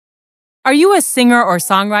Are you a singer or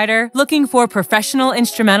songwriter looking for professional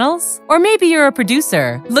instrumentals? Or maybe you're a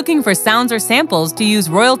producer looking for sounds or samples to use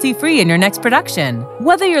royalty-free in your next production?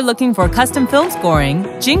 Whether you're looking for custom film scoring,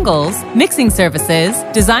 jingles, mixing services,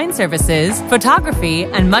 design services, photography,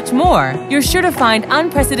 and much more, you're sure to find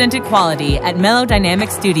unprecedented quality at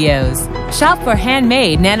Melodynamic Studios. Shop for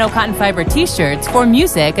handmade nano cotton fiber t-shirts for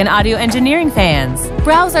music and audio engineering fans.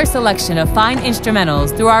 Browse our selection of fine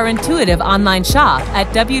instrumentals through our intuitive online shop at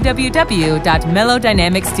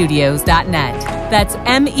www.melodynamicstudios.net. That's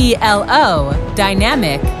MELO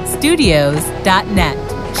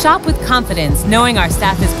dynamicstudios.net. Shop with confidence knowing our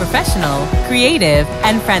staff is professional, creative,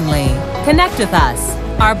 and friendly. Connect with us.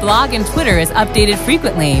 Our blog and Twitter is updated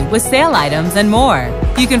frequently with sale items and more.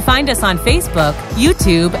 You can find us on Facebook,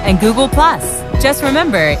 YouTube, and Google+. Just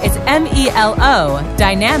remember, it's MELO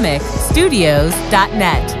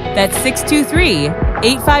dynamicstudios.net. That's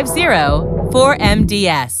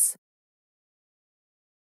 623-850-4MDS.